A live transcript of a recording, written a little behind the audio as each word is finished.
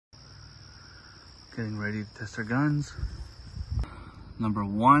Getting ready to test our guns. Number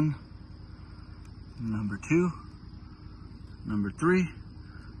 1, number 2, number 3,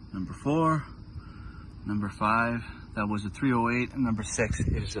 number 4, number 5, that was a 308, and number 6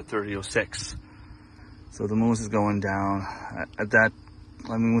 is a 3006. So the moose is going down. At that,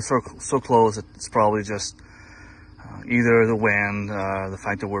 I mean, we're so close, it's probably just either the wind, the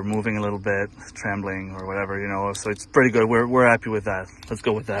fact that we're moving a little bit, trembling or whatever, you know, so it's pretty good. We're happy with that. Let's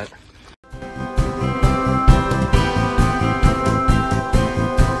go with that.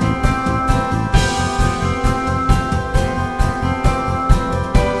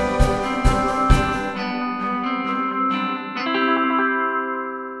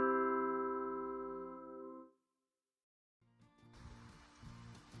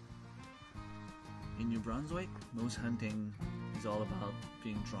 In New Brunswick, moose hunting is all about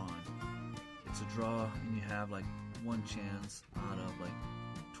being drawn. It's a draw and you have like one chance out of like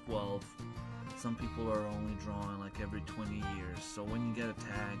 12. Some people are only drawn like every 20 years. So when you get a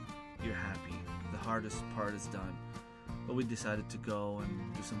tag, you're happy. The hardest part is done. But we decided to go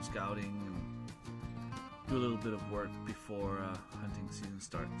and do some scouting and do a little bit of work before hunting season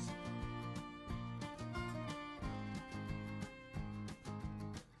starts.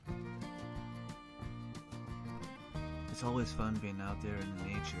 It's always fun being out there in the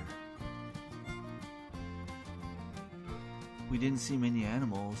nature. We didn't see many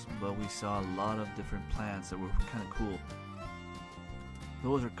animals, but we saw a lot of different plants that were kind of cool.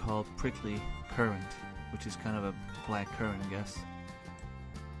 Those are called prickly currant, which is kind of a black currant, I guess.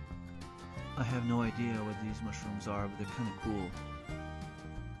 I have no idea what these mushrooms are, but they're kind of cool.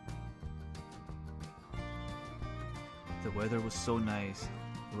 The weather was so nice.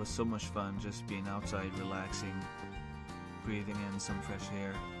 It was so much fun just being outside, relaxing, breathing in some fresh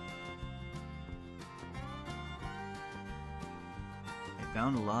air. I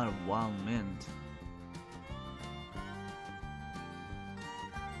found a lot of wild mint.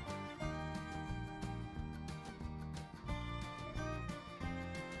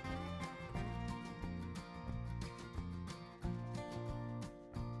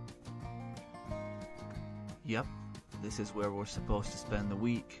 Yep, this is where we're supposed to spend the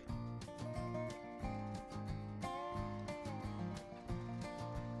week.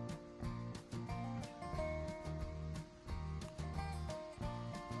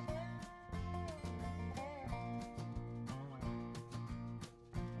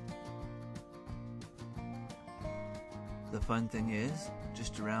 The fun thing is,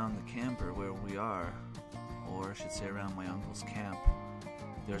 just around the camper where we are, or I should say around my uncle's camp,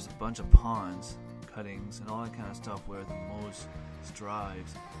 there's a bunch of ponds, cuttings, and all that kind of stuff where the moose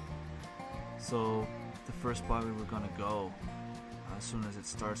strives. So the first spot we were going to go, as soon as it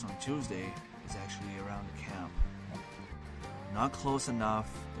starts on Tuesday, is actually around the camp. Not close enough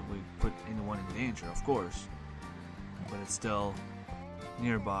that we put anyone in danger, of course, but it's still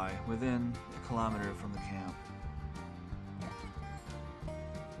nearby, within a kilometer from the camp.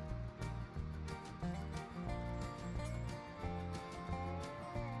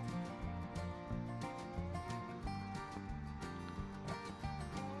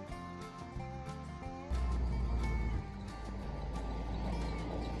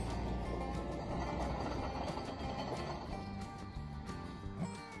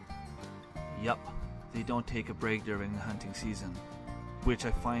 Yup, they don't take a break during the hunting season, which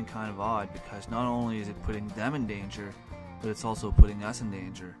I find kind of odd because not only is it putting them in danger, but it's also putting us in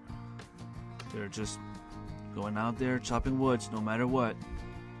danger. They're just going out there chopping woods no matter what.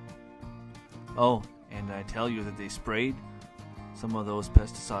 Oh, and I tell you that they sprayed some of those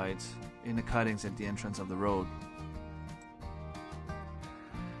pesticides in the cuttings at the entrance of the road.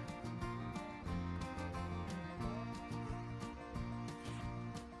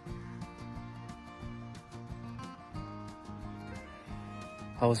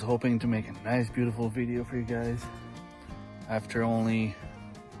 I was hoping to make a nice, beautiful video for you guys. After only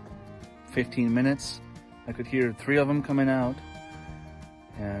 15 minutes, I could hear 3 of them coming out.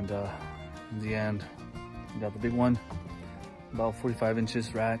 And in the end, we got the big one, about 45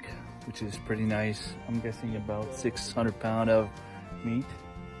 inches rack, which is pretty nice. I'm guessing about 600 pounds of meat.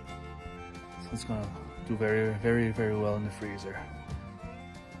 So it's gonna do very, very, very well in the freezer.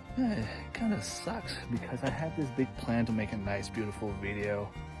 It kind of sucks because I had this big plan to make a nice, beautiful video.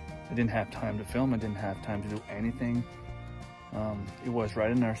 I didn't have time to film. I didn't have time to do anything. It was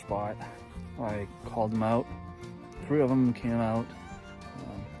right in our spot. I called them out. 3 of them came out.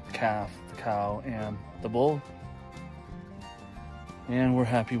 The calf, the cow, and the bull. And we're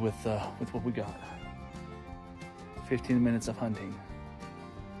happy with what we got. 15 minutes of hunting.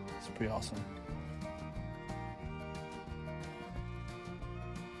 It's pretty awesome.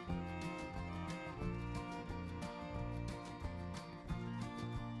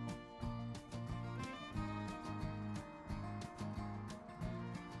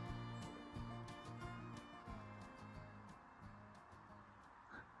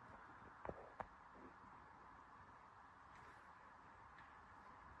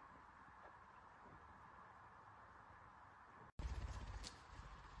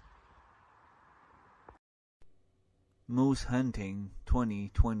 Moose Hunting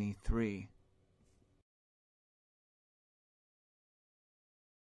 2023.